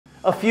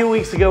A few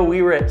weeks ago,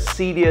 we were at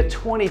CEDIA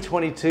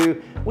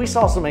 2022. We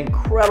saw some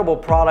incredible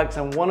products,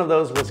 and one of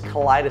those was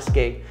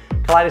Kaleidescape.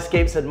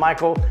 Kaleidescape said,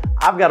 Michael,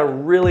 I've got a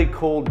really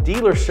cool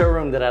dealer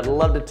showroom that I'd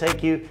love to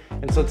take you.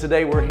 And so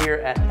today we're here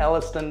at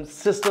Elliston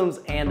Systems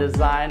and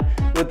Design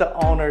with the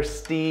owner,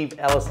 Steve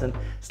Elliston.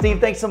 Steve,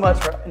 thanks so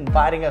much for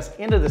inviting us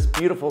into this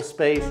beautiful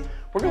space.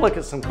 We're gonna look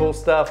at some cool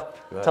stuff.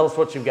 Tell us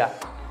what you've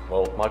got.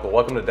 Well, Michael,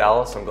 welcome to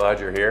Dallas. I'm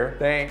glad you're here.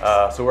 Thanks.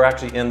 So we're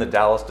actually in the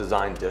Dallas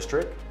Design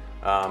District.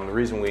 The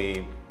reason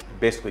we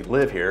basically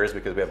live here is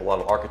because we have a lot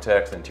of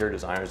architects and interior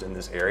designers in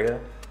this area.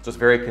 So it's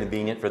very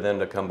convenient for them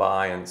to come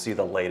by and see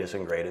the latest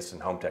and greatest in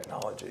home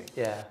technology.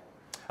 Yeah.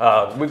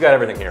 We've got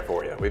everything here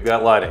for you. We've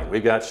got lighting,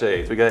 we've got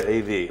shades, we've got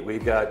AV,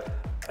 we've got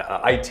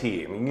IT.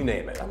 I mean, you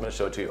name it. I'm going to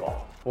show it to you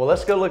all. Well,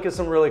 let's go look at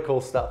some really cool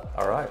stuff.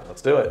 All right,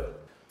 let's do it.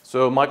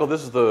 So, Michael,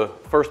 this is the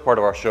first part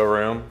of our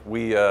showroom.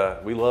 We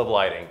love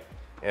lighting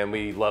and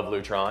we love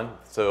Lutron.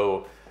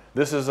 So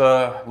this is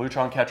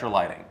Lutron Ketra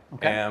lighting.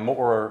 Okay. And what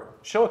we're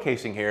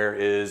showcasing here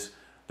is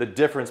the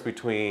difference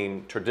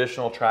between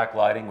traditional track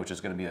lighting, which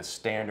is going to be a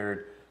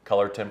standard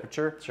color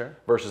temperature,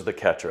 versus the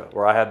Ketra,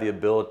 where I have the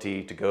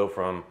ability to go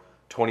from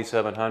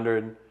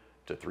 2700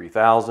 to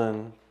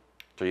 3000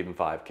 to even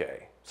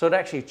 5K. So it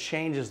actually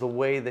changes the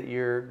way that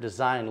your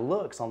design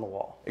looks on the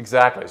wall.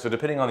 Exactly. So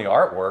depending on the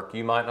artwork,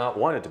 you might not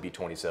want it to be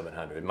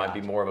 2700. It might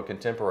be more of a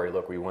contemporary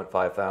look where you want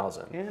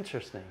 5000.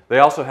 Interesting. They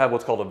also have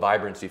what's called a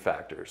vibrancy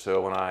factor.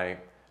 So when I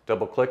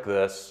double click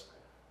this,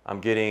 I'm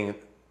getting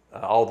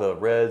all the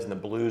reds and the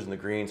blues and the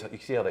greens. You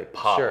see how they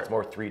pop. It's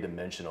more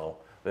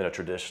three-dimensional than a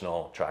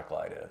traditional track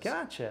light is.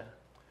 Gotcha.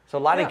 So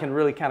lighting can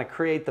really kind of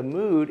create the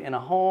mood in a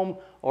home,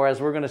 or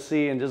as we're going to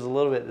see in just a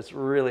little bit, this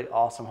really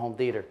awesome home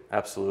theater.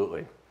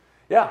 Absolutely.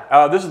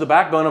 Yeah, this is the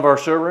backbone of our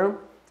showroom.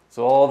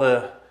 So all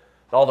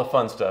the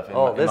fun stuff in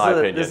my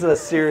opinion. This is a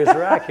serious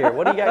rack here.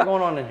 What do you got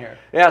going on in here?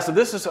 Yeah, so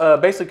this is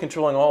basically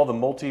controlling all the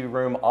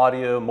multi-room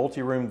audio,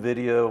 multi-room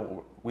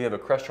video. We have a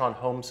Crestron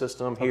home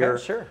system here.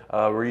 Okay, sure.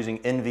 We're using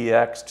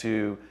NVX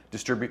to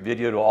distribute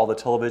video to all the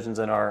televisions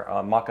in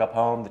our mock-up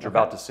home that you're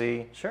about to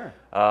see. Sure.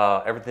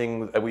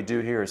 Everything that we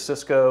do here is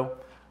Cisco.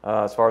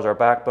 As far as our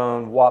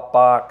backbone, Watt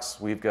box,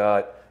 we've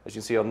got, as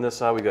you can see on this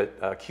side, we've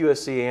got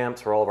QSC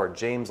amps for all of our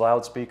James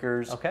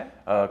loudspeakers. Okay.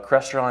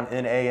 Crestron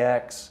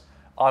NAX,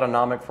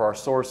 autonomic for our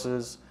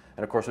sources,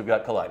 and of course we've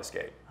got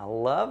Kaleidescape. I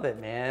love it,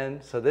 man.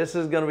 So this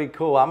is going to be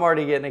cool. I'm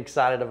already getting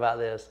excited about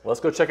this. Let's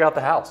go check out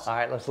the house. All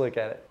right, let's look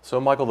at it. So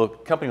Michael, the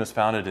company was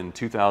founded in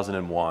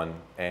 2001,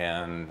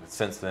 and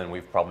since then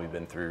we've probably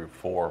been through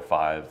 4 or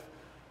 5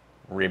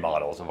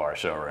 remodels of our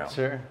showroom.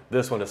 Sure.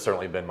 This one has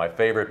certainly been my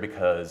favorite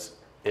because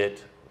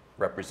it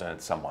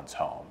represents someone's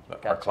home.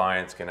 Gotcha. Our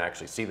clients can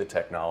actually see the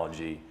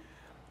technology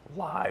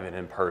live and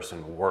in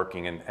person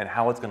working and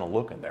how it's going to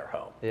look in their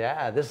home.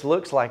 Yeah, this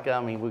looks like, I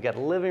mean, we've got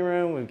a living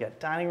room, we've got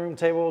dining room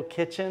table,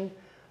 kitchen.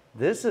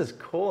 This is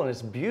cool and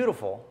it's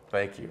beautiful.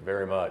 Thank you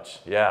very much.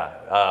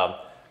 Yeah,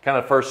 kind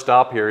of first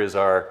stop here is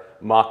our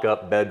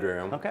mock-up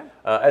bedroom. Okay.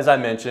 As I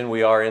mentioned,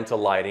 we are into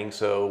lighting,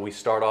 so we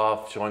start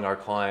off showing our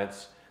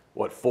clients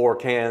what 4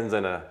 cans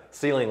and a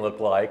ceiling look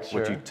like,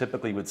 which you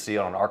typically would see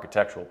on an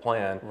architectural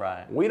plan.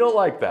 Right. We don't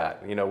like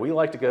that. You know, we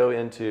like to go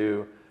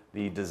into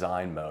the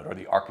design mode or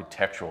the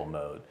architectural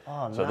mode.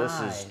 Oh, so this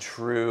is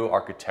true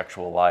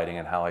architectural lighting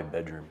and how a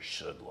bedroom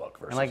should look.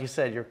 And like you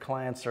said, your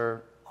clients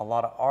are a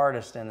lot of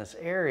artists in this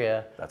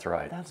area. That's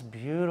right. That's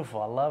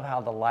beautiful. I love how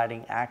the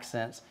lighting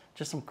accents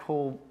just some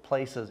cool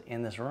places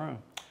in this room.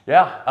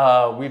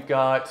 Yeah, we've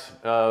got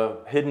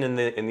hidden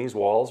in these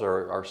walls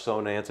are our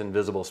Sonos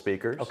invisible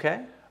speakers.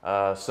 Okay.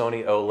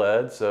 Sony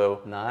OLED, so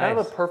kind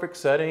of a perfect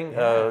setting.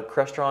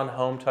 Crestron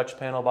home touch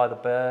panel by the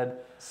bed.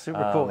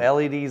 Super cool.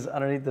 LEDs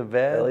underneath the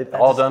bed.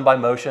 All done by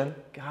motion.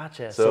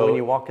 Gotcha. So when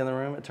you walk in the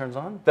room, it turns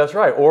on? That's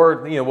right.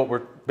 Or, you know, what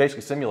we're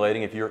basically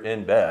simulating if you're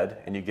in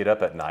bed and you get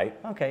up at night.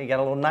 Okay, you got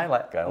a little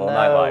nightlight. Got a little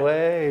nightlight. No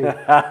way.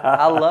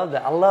 I love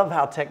that. I love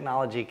how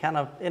technology kind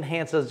of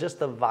enhances just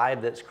the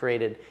vibe that's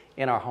created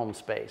in our home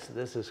space.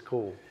 This is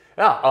cool.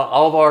 Yeah,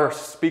 all of our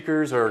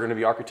speakers are going to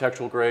be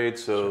architectural grade,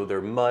 so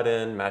they're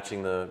mud-in,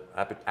 matching the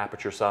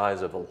aperture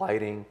size of the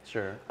lighting.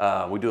 Sure.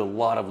 We do a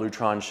lot of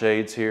Lutron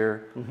shades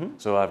here.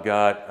 So I've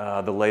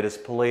got the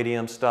latest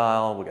Palladium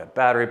style. We've got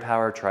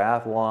battery-powered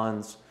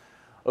triathlons.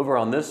 Over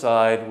on this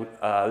side,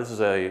 this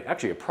is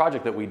actually a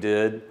project that we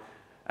did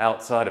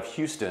outside of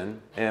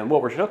Houston. And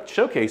what we're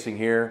showcasing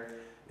here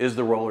is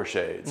the roller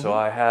shade. So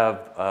I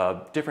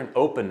have different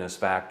openness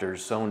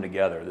factors sewn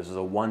together. This is a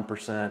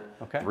 1%,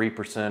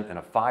 3%, and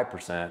a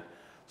 5%.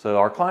 So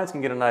our clients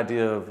can get an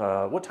idea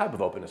of what type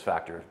of openness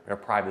factor or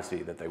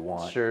privacy that they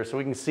want. Sure, so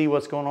we can see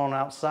what's going on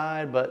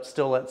outside, but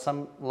still let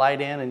some light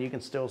in and you can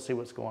still see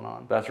what's going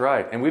on. That's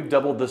right, and we've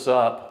doubled this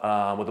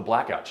up with a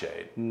blackout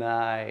shade.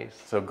 Nice.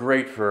 So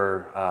great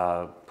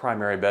for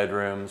primary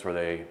bedrooms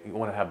where you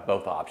want to have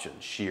both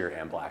options, sheer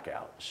and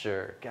blackout.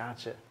 Sure,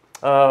 gotcha.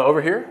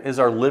 Over here is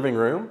our living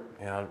room.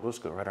 Yeah, let's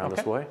go right around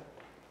this way.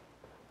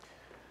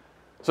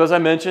 So as I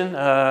mentioned,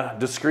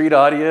 discrete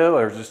audio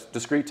or just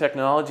discrete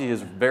technology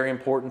is very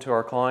important to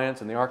our clients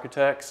and the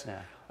architects.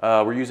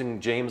 We're using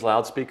James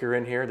loudspeaker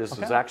in here. This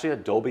is actually a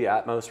Dolby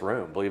Atmos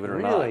room, believe it or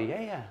not. Really?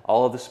 Yeah.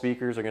 All of the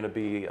speakers are going to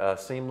be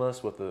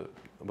seamless with the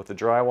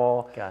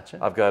drywall. Gotcha.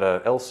 I've got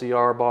a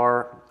LCR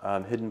bar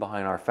hidden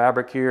behind our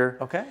fabric here.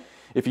 Okay.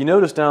 If you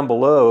notice down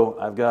below,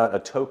 I've got a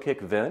toe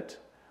kick vent.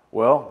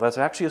 Well, that's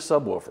actually a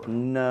subwoofer.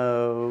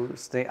 No,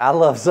 I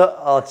love sub.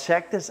 Oh,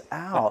 check this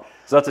out.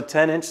 So that's a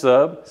 10-inch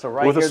sub So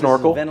right with here, a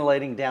snorkel. This is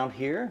ventilating down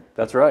here.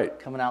 That's right.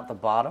 Coming out the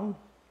bottom.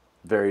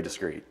 Very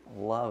discreet.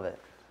 Love it.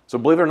 So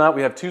believe it or not,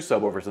 we have 2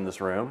 subwoofers in this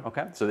room.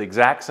 Okay. So the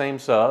exact same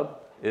sub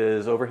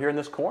is over here in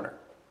this corner,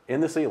 in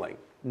the ceiling.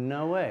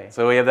 No way.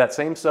 So we have that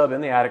same sub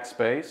in the attic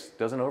space,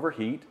 doesn't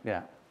overheat.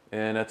 Yeah.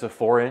 And it's a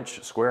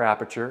 4-inch square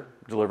aperture,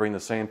 delivering the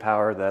same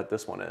power that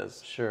this one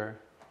is. Sure.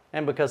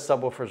 And because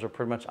subwoofers are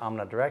pretty much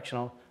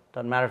omnidirectional,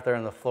 doesn't matter if they're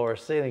in the floor or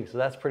ceiling, so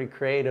that's pretty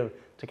creative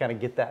to kind of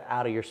get that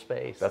out of your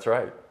space. That's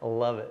right. I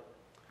love it.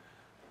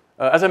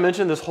 As I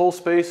mentioned, this whole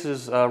space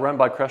is run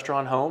by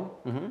Crestron Home.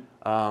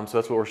 So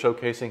that's what we're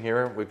showcasing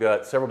here. We've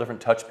got several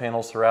different touch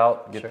panels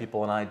throughout, give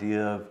people an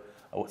idea of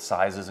what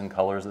sizes and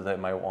colors that they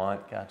might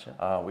want.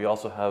 Gotcha. We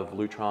also have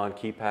Lutron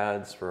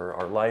keypads for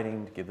our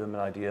lighting to give them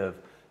an idea of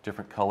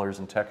different colors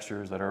and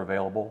textures that are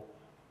available.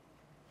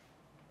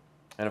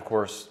 And of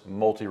course,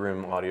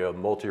 multi-room audio,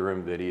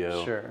 multi-room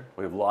video. Sure.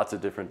 We have lots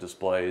of different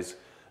displays.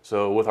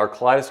 So with our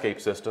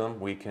Kaleidescape system,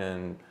 we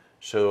can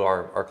show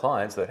our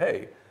clients that,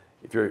 hey,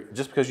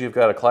 just because you've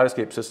got a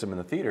Kaleidescape system in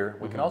the theater,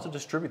 we can also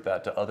distribute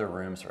that to other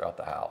rooms throughout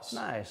the house.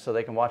 Nice. So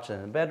they can watch it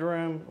in the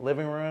bedroom,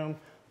 living room.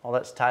 All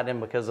that's tied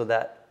in because of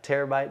that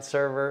terabyte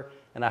server.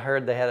 And I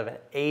heard they have an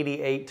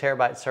 88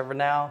 terabyte server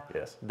now.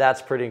 Yes.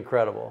 That's pretty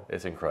incredible.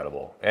 It's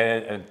incredible.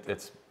 And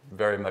it's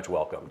very much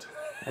welcomed.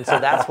 And so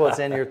that's what's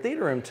in your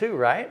theater room too,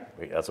 right?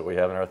 That's what we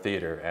have in our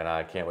theater, and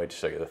I can't wait to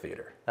show you the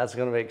theater. That's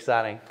going to be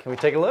exciting. Can we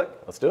take a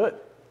look? Let's do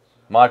it.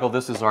 Michael,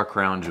 this is our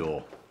crown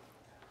jewel.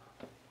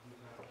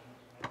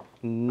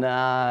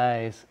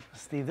 Nice.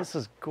 Steve, this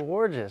is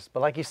gorgeous. But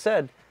like you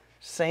said,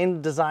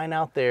 same design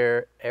out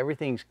there.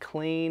 Everything's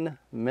clean,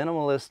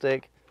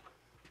 minimalistic.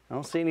 I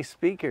don't see any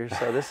speakers,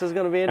 so this is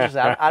going to be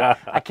interesting.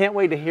 I can't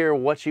wait to hear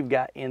what you've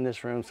got in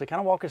this room. So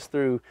kind of walk us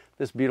through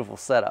this beautiful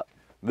setup.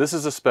 This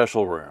is a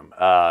special room,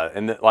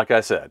 and like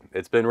I said,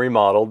 it's been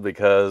remodeled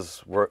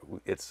because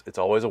it's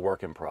always a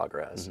work in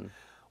progress.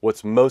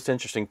 What's most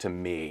interesting to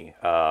me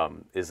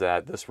is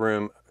that this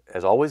room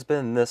has always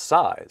been this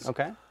size.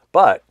 Okay.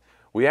 But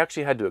we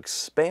actually had to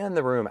expand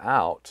the room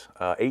out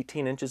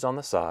 18 inches on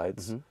the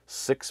sides,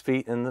 6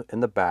 feet in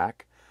the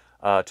back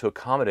to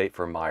accommodate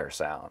for Meyer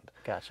sound.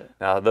 Gotcha.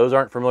 Now, those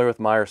aren't familiar with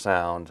Meyer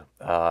sound,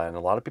 and a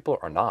lot of people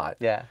are not.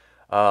 Yeah.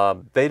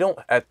 They don't,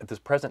 at this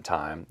present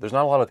time, there's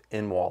not a lot of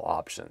in-wall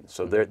options.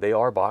 So they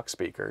are box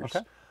speakers.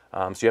 Okay.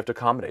 So you have to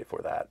accommodate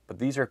for that. But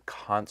these are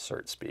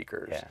concert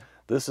speakers. Yeah.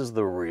 This is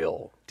the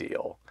real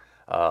deal.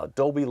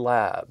 Dolby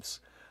Labs,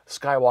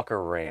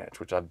 Skywalker Ranch,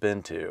 which I've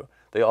been to,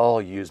 they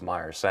all use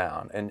Meyer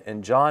sound.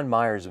 And John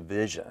Meyer's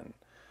vision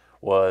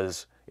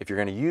was, if you're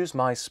going to use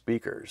my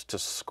speakers to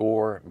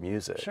score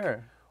music,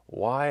 sure,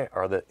 why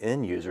are the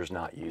end users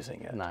not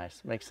using it?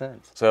 Nice. Makes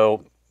sense.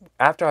 So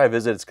after I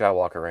visited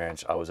Skywalker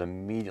Ranch, I was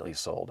immediately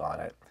sold on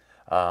it.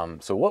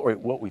 So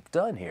what we've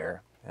done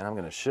here, and I'm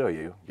going to show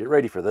you, get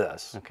ready for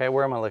this. Okay,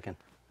 where am I looking?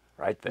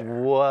 Right there.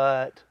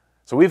 What?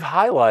 So we've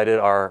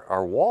highlighted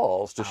our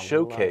walls to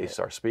showcase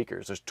our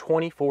speakers. There's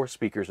 24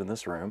 speakers in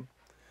this room.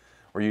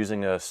 We're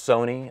using a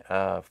Sony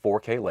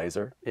 4K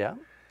laser. Yeah.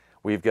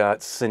 We've got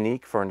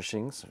Cineak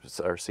furnishings,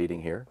 our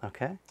seating here.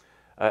 Okay.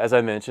 As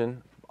I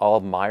mentioned, all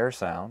Meyer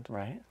sound.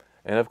 Right.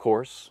 And of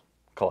course,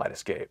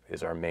 Kaleidescape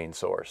is our main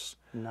source.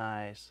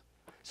 Nice.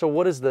 So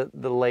what is the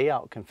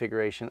layout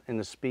configuration in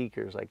the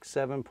speakers? Like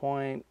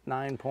 7-point,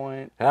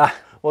 9-point?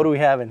 What do we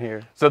have in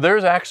here? So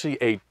there's actually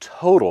a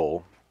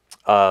total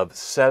of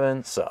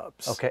 7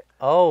 subs. Okay.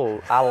 Oh,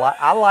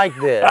 I like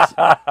this.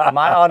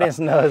 My audience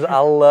knows I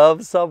love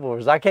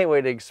subwoofers. I can't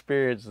wait to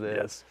experience this.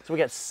 Yes. So we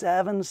got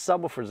 7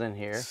 subwoofers in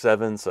here.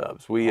 7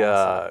 subs.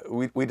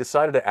 We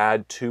decided to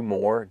add 2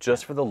 more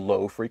just for the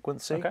low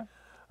frequency. Okay.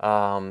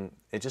 And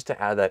just to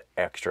add that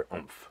extra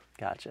oomph.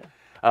 Gotcha.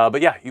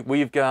 But yeah,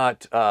 we've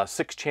got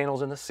 6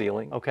 channels in the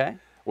ceiling. Okay.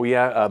 We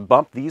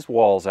bumped these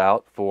walls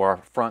out for our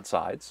front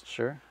sides.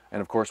 Sure. And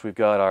of course, we've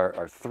got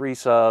our 3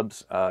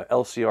 subs,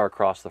 LCR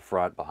across the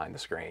front behind the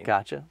screen.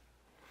 Gotcha.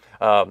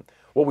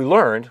 What we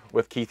learned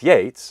with Keith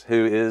Yates,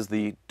 who is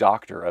the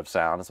doctor of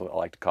sound, is what I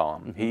like to call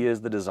him. He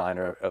is the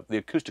designer, the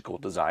acoustical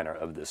designer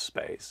of this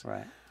space.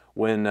 Right.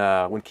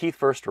 When Keith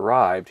first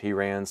arrived, he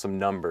ran some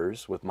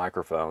numbers with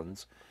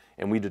microphones,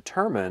 and we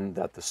determined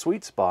that the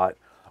sweet spot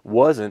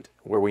wasn't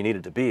where we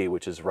needed to be,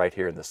 which is right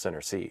here in the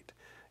center seat.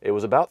 It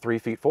was about 3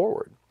 feet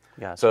forward.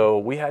 Gotcha. So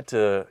we had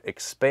to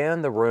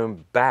expand the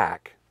room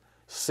back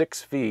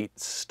 6 feet,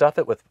 stuff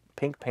it with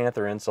Pink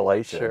Panther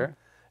insulation. Sure.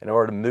 In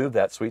order to move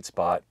that sweet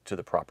spot to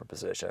the proper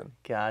position.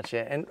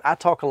 Gotcha. And I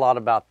talk a lot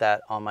about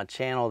that on my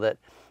channel, that,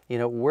 you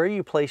know, where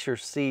you place your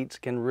seats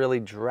can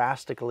really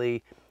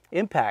drastically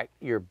impact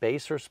your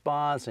bass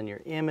response and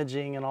your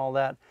imaging and all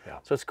that. Yeah.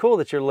 So it's cool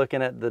that you're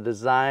looking at the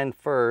design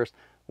first,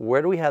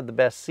 where do we have the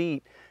best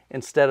seat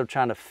instead of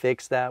trying to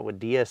fix that with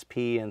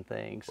DSP and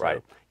things. So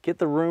right. Get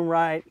the room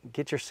right,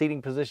 get your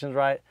seating positions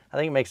right. I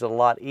think it makes it a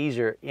lot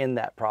easier in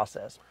that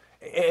process.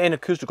 And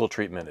acoustical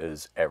treatment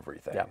is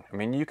everything. Yeah. I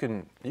mean, you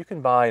can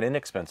buy an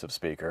inexpensive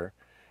speaker,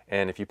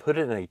 and if you put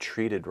it in a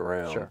treated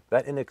room, sure.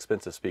 that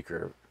inexpensive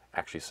speaker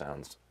actually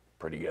sounds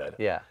pretty good.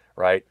 Yeah.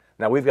 Right?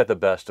 Now, we've got the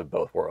best of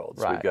both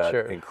worlds. Right, We've got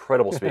sure.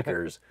 incredible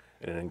speakers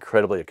in an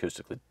incredibly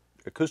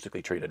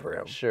acoustically treated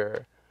room.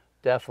 Sure.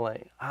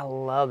 Definitely. I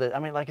love it. I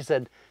mean, like I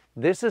said,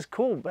 this is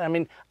cool. I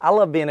mean, I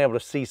love being able to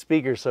see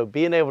speakers, so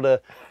being able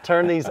to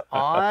turn these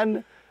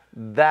on,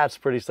 that's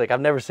pretty slick. I've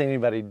never seen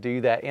anybody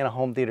do that in a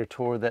home theater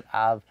tour that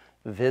I've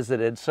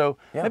visited. So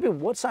maybe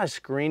what size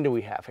screen do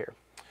we have here?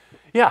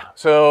 Yeah,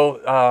 so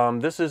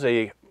this is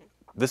a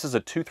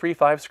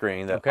 235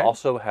 screen that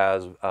also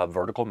has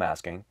vertical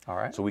masking. All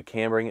right. So we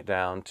can bring it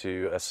down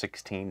to a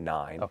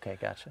 16:9. Okay,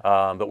 gotcha.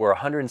 But we're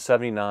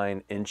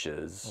 179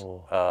 inches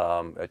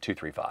at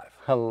 235.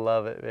 I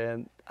love it,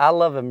 man. I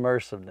love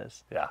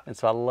immersiveness. Yeah. And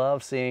so I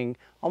love seeing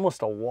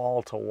almost a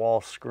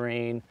wall-to-wall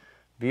screen,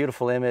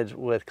 beautiful image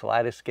with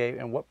Kaleidescape.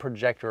 And what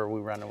projector are we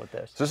running with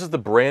this? So this is the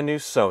brand new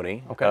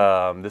Sony.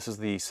 Okay. This is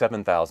the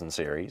 7000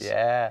 series.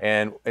 Yeah.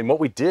 And what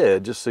we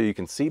did, just so you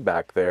can see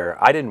back there,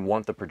 I didn't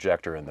want the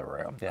projector in the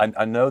room. Yeah.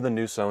 I know the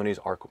new Sonys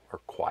are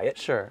quiet.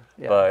 Sure.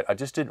 Yeah. But I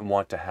just didn't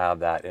want to have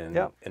that in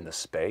the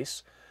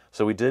space.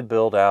 So we did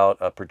build out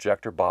a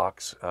projector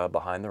box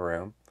behind the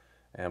room,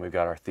 and we've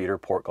got our theater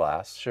port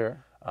glass.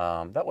 Sure.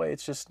 That way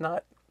it's just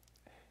not,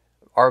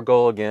 our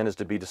goal again is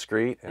to be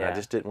discreet, and I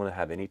just didn't want to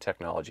have any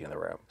technology in the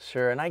room.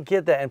 Sure, and I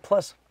get that. And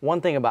plus,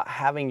 one thing about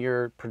having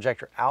your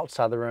projector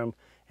outside the room,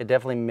 it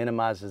definitely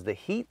minimizes the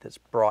heat that's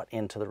brought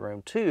into the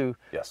room too.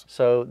 Yes.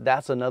 So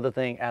that's another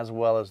thing, as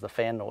well as the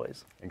fan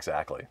noise.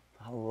 Exactly.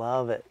 I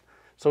love it.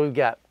 So we've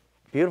got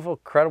beautiful,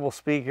 credible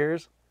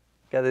speakers.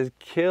 Got this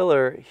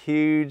killer,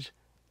 huge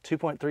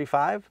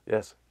 2.35?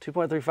 Yes.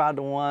 2.35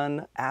 to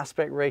 1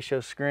 aspect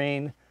ratio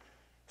screen.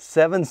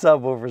 7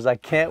 subwoofers. I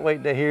can't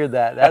wait to hear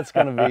that. That's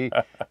going to be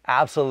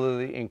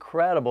absolutely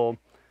incredible.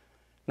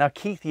 Now,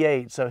 Keith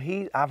Yates, so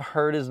I've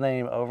heard his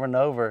name over and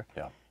over.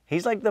 Yeah.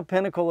 He's like the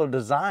pinnacle of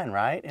design,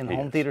 right, in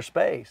home theater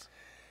space.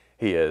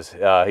 He is.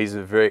 He's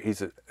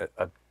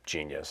a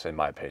genius, in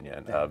my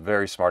opinion. A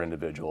very smart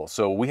individual.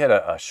 So we had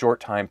a short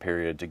time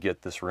period to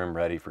get this room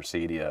ready for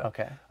CEDIA.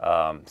 Okay.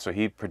 So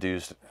he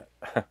produced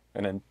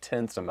an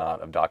intense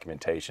amount of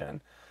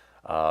documentation.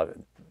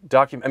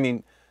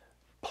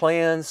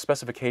 Plans,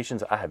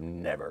 specifications I have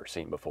never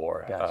seen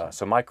before. Gotcha.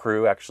 So my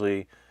crew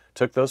actually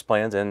took those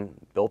plans and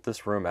built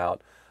this room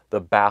out. The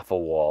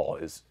baffle wall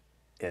is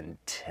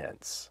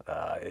intense.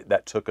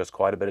 That took us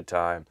quite a bit of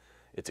time.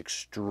 It's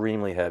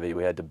extremely heavy.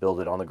 We had to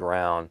build it on the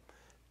ground,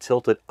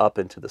 tilt it up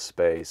into the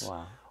space.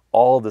 Wow.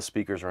 All of the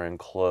speakers are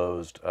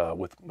enclosed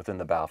within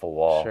the baffle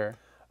wall. Sure.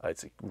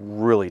 It's a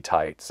really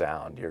tight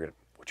sound.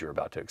 What you're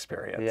about to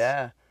experience.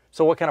 Yeah.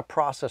 So what kind of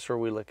processor are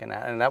we looking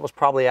at? And that was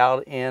probably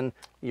out in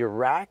your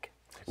rack?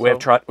 We have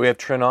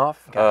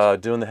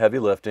Trinnov doing the heavy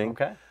lifting.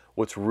 Okay.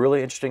 What's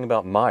really interesting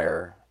about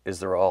Meyer is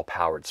they're all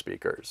powered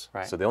speakers.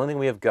 Right. So the only thing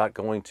we have got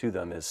going to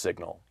them is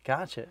signal.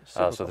 Gotcha.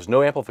 So there's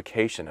no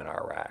amplification in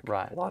our rack.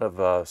 Right. A lot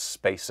of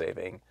space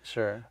saving.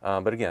 Sure.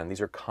 But again,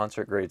 these are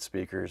concert grade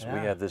speakers. Yeah. We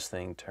have this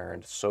thing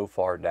turned so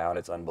far down,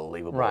 it's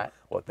unbelievable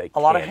what they can do.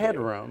 A lot of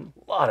headroom.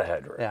 A lot of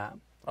headroom. Yeah.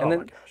 Oh And my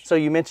then, gosh. so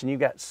you mentioned you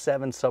got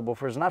 7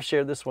 subwoofers, and I've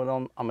shared this one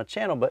on my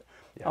channel, but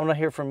I want to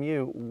hear from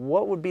you.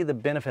 What would be the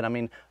benefit? I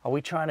mean, are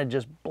we trying to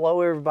just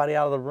blow everybody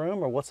out of the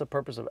room, or what's the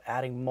purpose of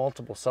adding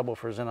multiple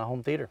subwoofers in a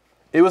home theater?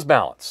 It was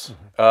balance.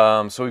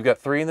 So we've got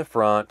 3 in the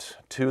front,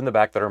 2 in the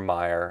back that are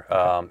Meyer.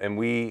 And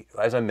we,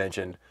 as I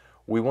mentioned,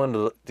 we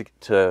wanted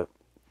to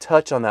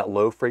touch on that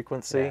low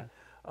frequency.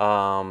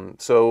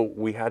 So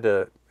we had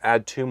to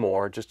add 2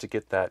 more just to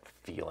get that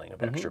feeling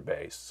of extra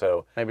bass.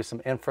 So Maybe some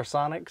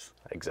infrasonics?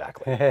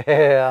 exactly.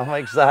 Yeah,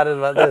 I'm excited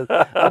about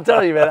this. I'm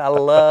telling you, man, I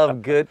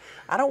love good.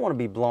 I don't want to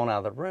be blown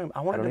out of the room.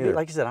 I want it to be,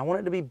 like you said, I want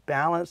it to be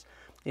balanced,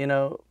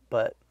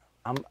 but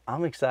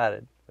I'm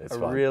excited. It's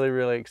I'm fun. really,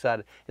 really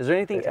excited. Is there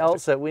anything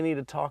else that we need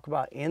to talk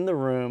about in the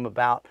room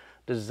about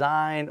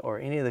design or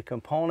any of the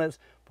components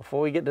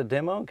before we get to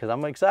demo? Because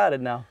I'm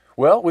excited now.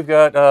 Well, we've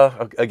got,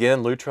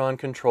 again, Lutron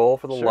control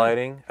for the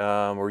lighting.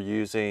 We're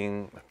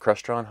using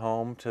Crestron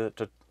Home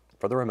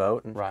for the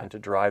remote and to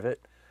drive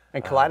it.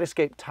 And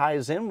Kaleidescape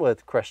ties in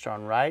with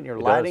Crestron, right? Your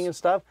lighting and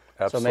stuff.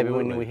 Absolutely. So maybe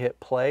when we hit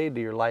play,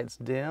 do your lights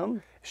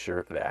dim?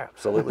 Sure, they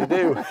absolutely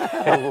do.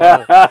 I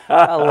love it.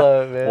 I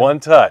love it, man. One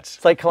touch.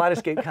 It's like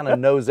Kaleidescape kind of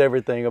knows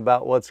everything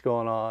about what's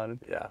going on.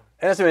 Yeah.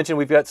 And as I mentioned,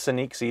 we've got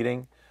Cineak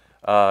Seating.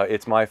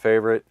 It's my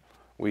favorite.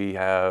 We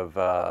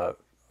have,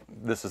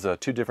 this is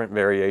 2 different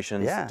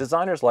variations. Yeah.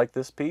 Designers like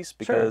this piece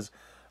because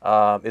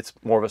it's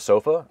more of a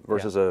sofa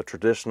versus a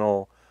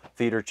traditional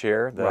theater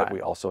chair that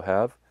we also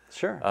have.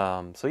 Sure.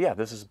 So yeah,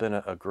 this has been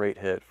a great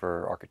hit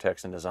for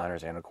architects and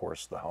designers and of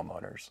course the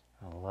homeowners.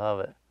 I love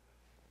it.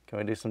 Can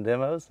we do some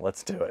demos?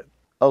 Let's do it.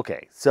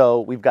 Okay,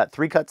 so we've got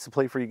 3 cuts to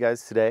play for you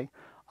guys today.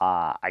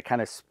 I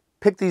kind of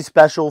picked these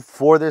special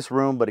for this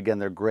room, but again,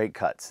 they're great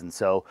cuts. And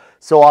so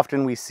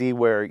often we see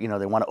where, you know,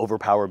 they want to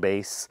overpower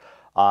bass,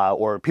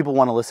 or people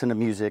want to listen to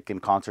music in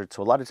concerts.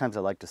 So a lot of times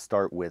I like to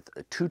start with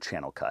a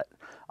 2-channel cut,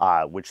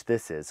 which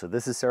this is. So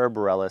this is Sarah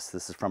Bareilles.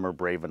 This is from her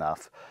Brave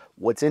Enough.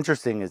 What's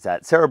interesting is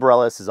that Sarah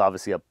Bareilles is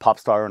obviously a pop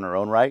star in her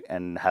own right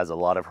and has a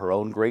lot of her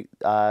own great,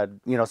 you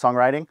know,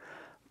 songwriting.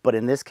 But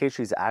in this case,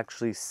 she's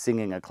actually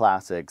singing a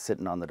classic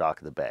sitting on the dock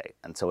of the bay.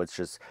 And so it's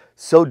just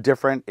so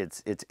different.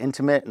 It's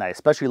intimate, and I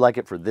especially like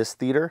it for this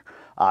theater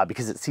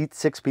because it seats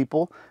 6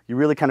 people. You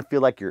really kind of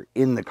feel like you're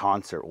in the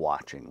concert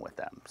watching with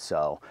them.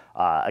 So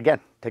again,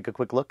 take a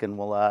quick look and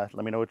we'll let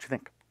me know what you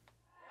think.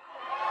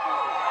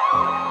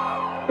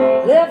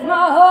 Left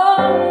my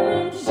home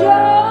in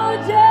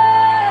Georgia.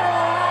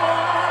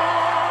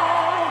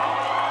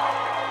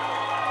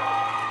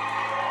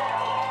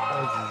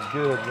 This is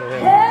good,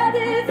 man.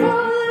 Headed for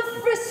the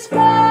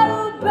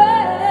Frisco Bay.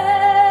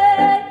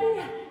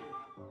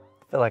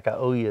 I feel like I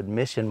owe you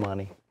admission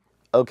money.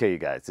 Okay, you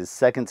guys, this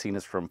second scene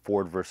is from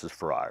Ford versus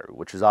Ferrari,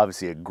 which is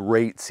obviously a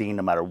great scene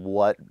no matter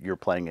what you're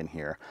playing in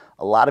here.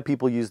 A lot of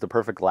people use the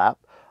perfect lap.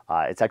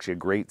 It's actually a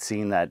great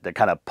scene that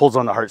kind of pulls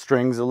on the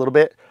heartstrings a little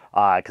bit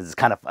because it's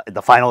kind of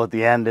the final at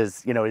the end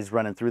is, you know, he's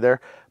running through there.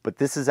 But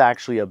this is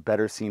actually a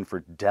better scene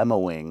for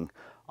demoing,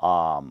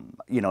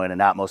 you know, in an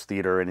Atmos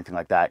theater or anything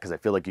like that, because I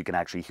feel like you can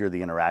actually hear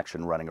the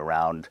interaction running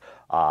around,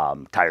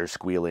 tires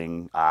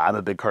squealing. I'm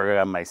a big car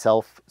guy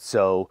myself,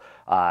 so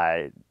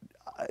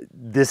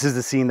this is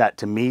the scene that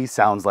to me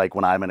sounds like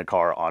when I'm in a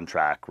car on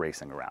track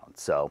racing around.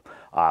 So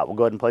we'll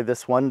go ahead and play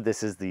this one.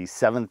 This is the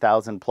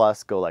 7000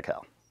 plus Go Like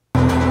Hell.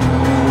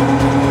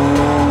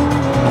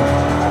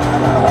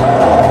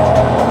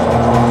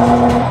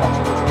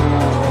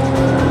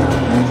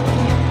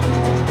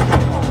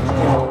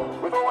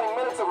 With only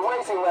minutes of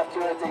racing left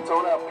here at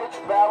Daytona, a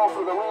pitched battle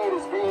for the lead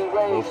is being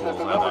waged as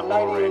the number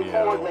 98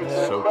 Ford makes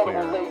an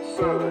incredible late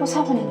surge. What's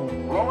happening?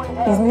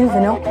 He's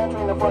moving up.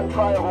 Entering the front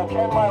triangle,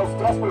 Ken Miles'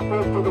 desperate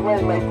bid for the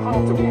win may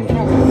prove to be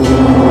futile.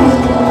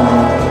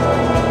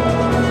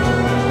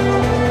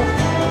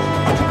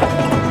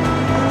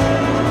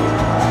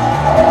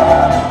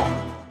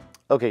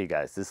 Okay, you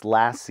guys, this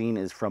last scene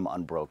is from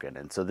Unbroken,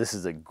 and so this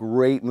is a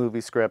great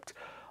movie script.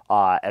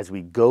 As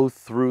we go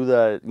through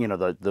the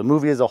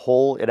movie as a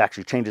whole, it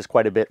actually changes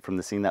quite a bit from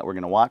the scene that we're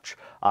going to watch.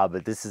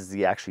 But this is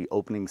the actually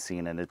opening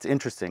scene, and it's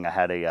interesting. I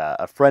had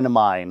a friend of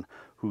mine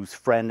whose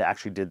friend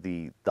actually did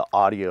the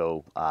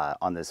audio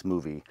on this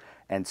movie.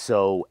 And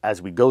so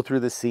as we go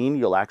through the scene,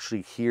 you'll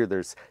actually hear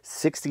there's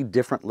 60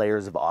 different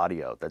layers of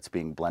audio that's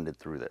being blended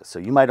through this. So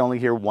you might only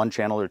hear 1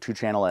 channel or 2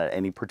 channel at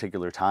any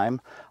particular time,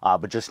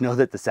 but just know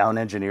that the sound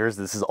engineers,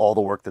 this is all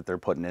the work that they're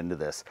putting into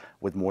this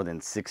with more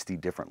than 60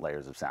 different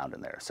layers of sound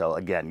in there. So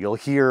again, you'll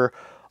hear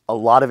a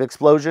lot of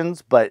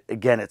explosions, but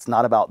again, it's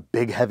not about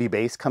big heavy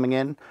bass coming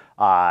in.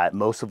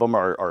 Most of them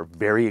are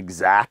very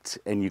exact,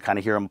 and you kind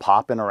of hear them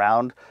popping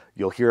around.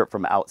 You'll hear it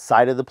from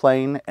outside of the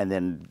plane, and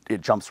then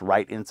it jumps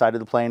right inside of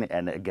the plane,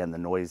 and again, the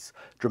noise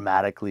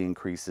dramatically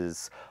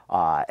increases.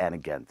 And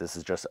again, this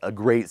is just a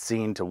great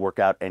scene to work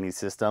out any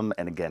system,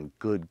 and again,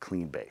 good,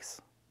 clean bass.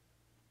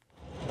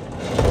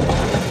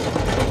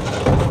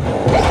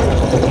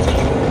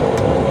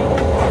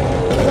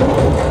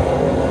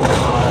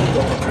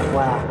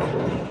 Wow.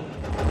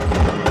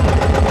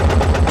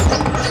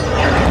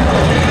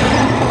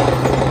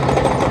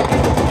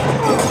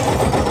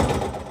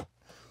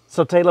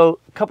 So Taylor,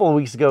 a couple of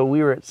weeks ago,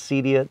 we were at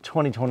CEDIA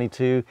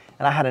 2022,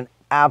 and I had an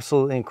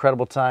absolutely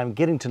incredible time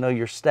getting to know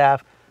your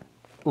staff,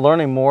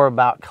 learning more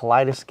about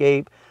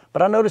Kaleidescape.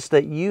 But I noticed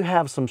that you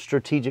have some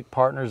strategic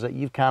partners that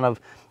you've kind of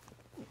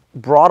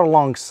brought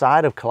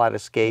alongside of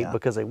Kaleidescape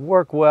because they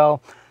work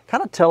well.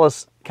 Kind of tell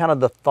us kind of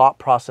the thought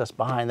process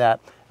behind that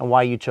and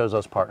why you chose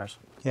those partners.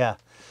 Yeah.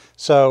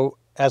 So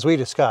as we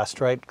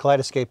discussed, right,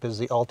 Kaleidescape is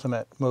the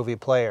ultimate movie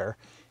player.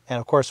 And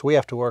of course, we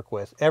have to work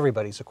with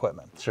everybody's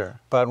equipment. Sure.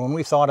 But when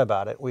we thought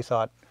about it, we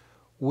thought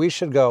we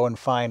should go and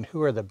find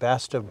who are the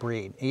best of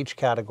breed, each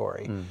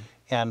category,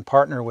 and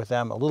partner with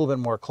them a little bit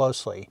more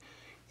closely.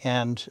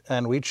 And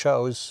we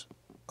chose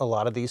a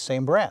lot of these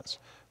same brands.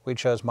 We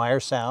chose Meyer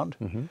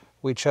Sound.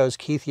 We chose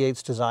Keith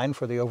Yates Design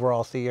for the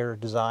overall theater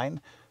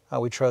design.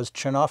 We chose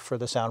Trinnov for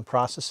the sound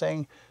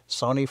processing,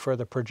 Sony for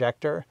the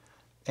projector,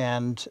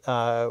 and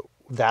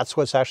that's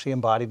what's actually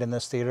embodied in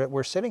this theater that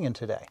we're sitting in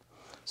today.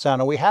 So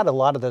now we had a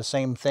lot of the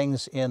same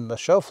things in the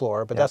show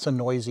floor, but that's a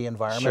noisy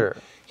environment. Sure.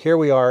 Here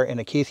we are in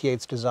a Keith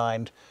Yates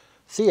designed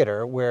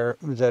theater where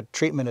the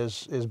treatment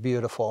is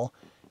beautiful.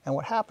 And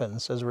what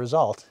happens as a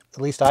result,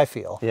 at least I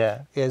feel,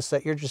 is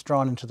that you're just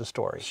drawn into the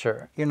story.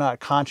 Sure. You're not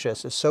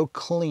conscious. It's so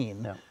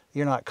clean. Yeah.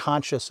 You're not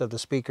conscious of the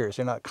speakers.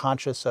 You're not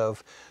conscious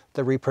of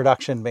the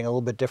reproduction being a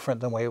little bit different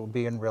than the way it would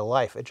be in real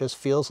life. It just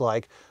feels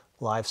like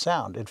live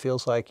sound. It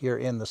feels like you're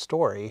in the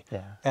story.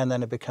 Yeah. And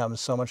then it becomes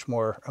so much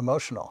more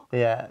emotional.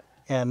 Yeah.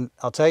 And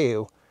I'll tell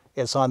you,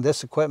 it's on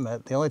this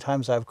equipment. The only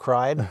times I've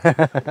cried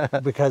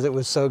because it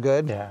was so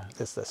good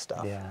is this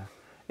stuff. Yeah.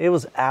 It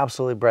was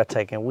absolutely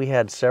breathtaking. We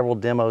had several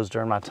demos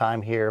during my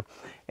time here,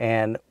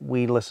 and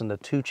we listened to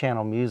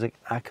 2-channel music.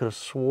 I could have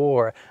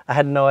swore, I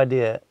had no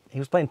idea. He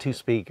was playing 2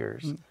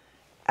 speakers.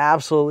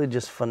 Absolutely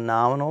just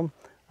phenomenal.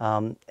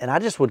 And I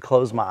just would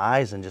close my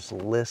eyes and just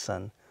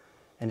listen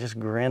and just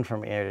grin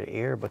from ear to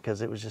ear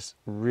because it was just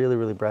really,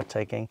 really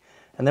breathtaking.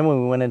 And then when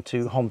we went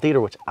into home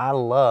theater, which I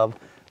love,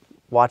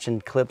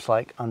 watching clips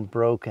like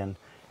Unbroken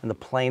and the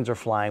planes are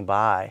flying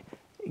by,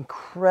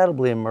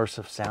 incredibly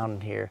immersive sound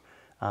in here.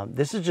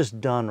 This is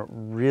just done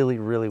really,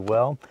 really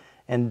well.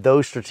 And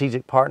those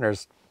strategic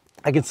partners,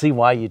 I can see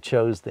why you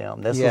chose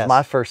them. This was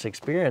my first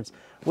experience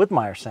with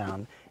Meyer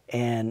Sound,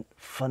 and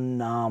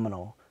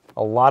phenomenal.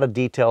 A lot of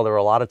detail. There were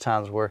a lot of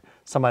times where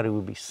somebody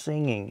would be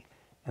singing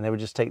and they would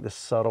just take this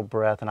subtle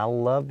breath. And I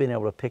love being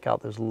able to pick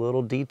out those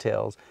little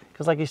details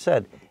because, like you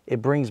said,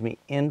 it brings me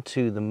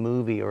into the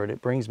movie, or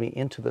it brings me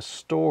into the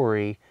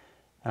story,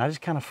 and I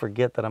just kind of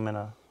forget that I'm in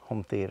a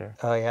home theater.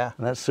 Oh yeah.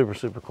 And that's super,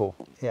 super cool.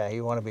 Yeah,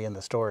 you want to be in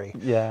the story.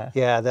 Yeah.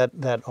 Yeah,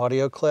 that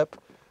audio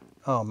clip,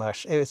 oh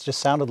gosh, it just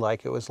sounded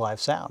like it was live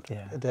sound.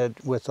 Yeah.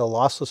 That with the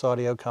lossless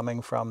audio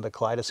coming from the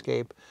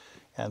Kaleidescape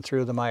and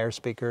through the Meyer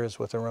speakers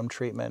with the room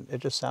treatment, it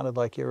just sounded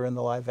like you were in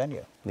the live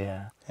venue.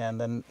 Yeah. And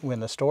then when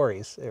the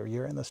stories,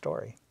 you're in the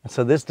story.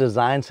 So this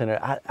design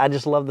center, I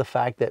just love the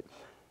fact that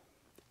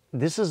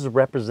this is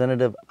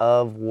representative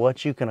of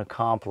what you can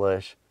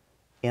accomplish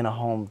in a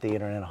home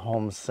theater, in a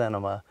home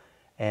cinema,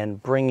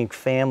 and bringing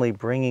family,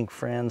 bringing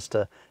friends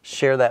to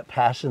share that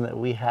passion that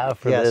we have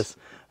for this,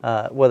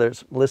 whether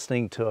it's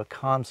listening to a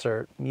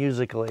concert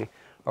musically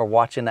or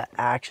watching an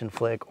action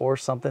flick or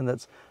something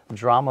that's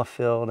drama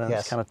filled and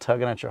it's kind of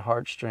tugging at your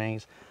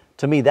heartstrings.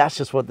 To me, that's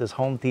just what this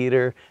home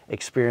theater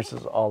experience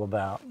is all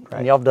about. Right.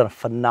 And y'all have done a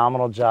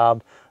phenomenal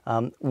job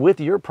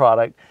with your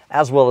product,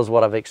 as well as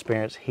what I've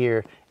experienced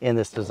here in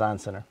this design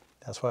center.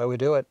 That's why we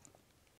do it.